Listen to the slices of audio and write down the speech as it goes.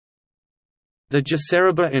The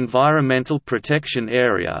Jaceruba Environmental Protection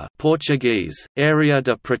Area, Portuguese, Área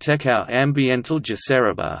de Proteção Ambiental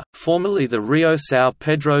Jaceruba, formerly the Rio São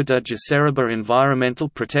Pedro de Jaceruba Environmental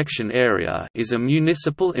Protection Area, is a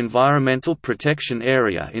municipal environmental protection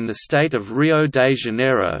area in the state of Rio de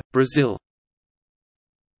Janeiro, Brazil.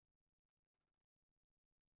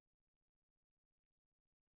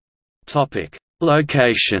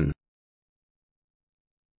 Location.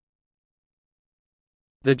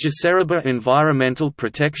 The Jaceruba Environmental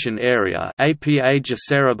Protection Area (APA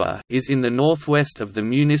Jaceruba) is in the northwest of the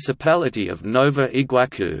municipality of Nova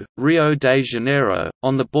Iguaçu, Rio de Janeiro,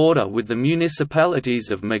 on the border with the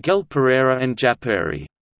municipalities of Miguel Pereira and Japeri.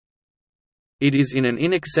 It is in an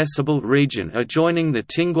inaccessible region adjoining the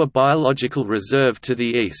Tingua Biological Reserve to the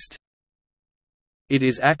east. It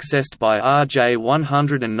is accessed by RJ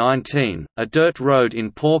 119, a dirt road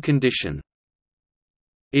in poor condition.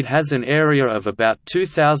 It has an area of about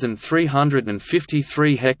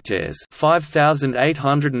 2,353 hectares,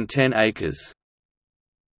 5,810 acres.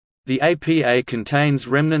 The APA contains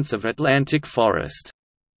remnants of Atlantic forest.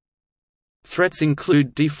 Threats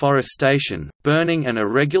include deforestation, burning and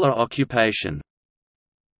irregular occupation.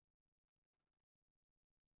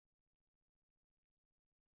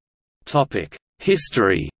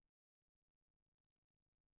 History.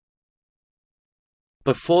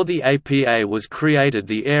 Before the APA was created,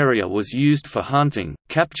 the area was used for hunting,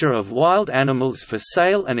 capture of wild animals for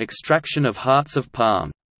sale and extraction of hearts of palm.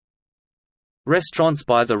 Restaurants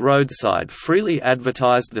by the roadside freely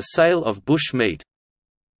advertised the sale of bush meat.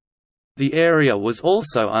 The area was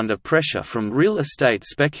also under pressure from real estate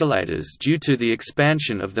speculators due to the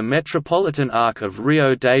expansion of the metropolitan arc of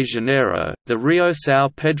Rio de Janeiro. The Rio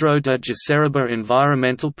São Pedro de Jaceruba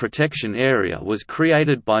Environmental Protection Area was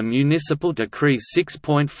created by Municipal Decree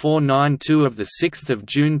 6.492 of 6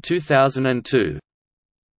 June 2002.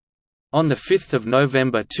 On 5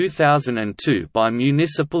 November 2002 by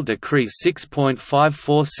Municipal Decree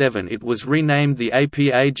 6.547 it was renamed the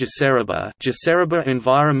APA Jaceruba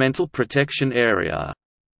Environmental Protection Area.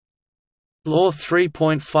 Law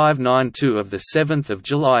 3.592 of 7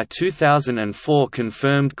 July 2004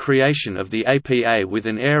 confirmed creation of the APA with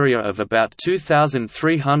an area of about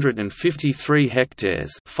 2,353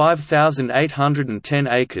 hectares, 5,810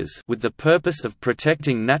 acres, with the purpose of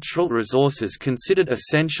protecting natural resources considered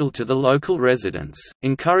essential to the local residents,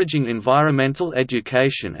 encouraging environmental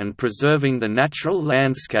education and preserving the natural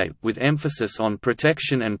landscape with emphasis on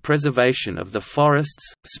protection and preservation of the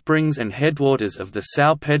forests, springs and headwaters of the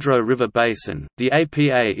São Pedro River basin. The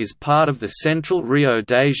APA is part of the Central Rio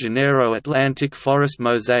de Janeiro Atlantic Forest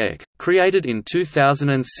Mosaic, created in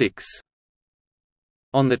 2006.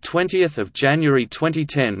 On 20 January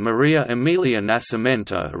 2010 Maria Emilia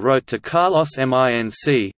Nascimento wrote to Carlos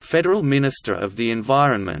Minc, Federal Minister of the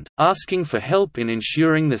Environment, asking for help in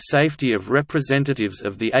ensuring the safety of representatives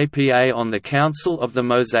of the APA on the Council of the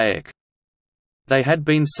Mosaic. They had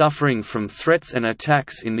been suffering from threats and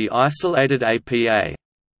attacks in the isolated APA.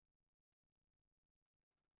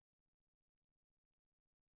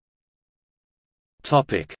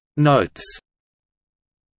 Notes.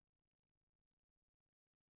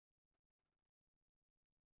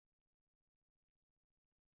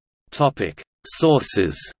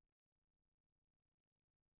 Sources.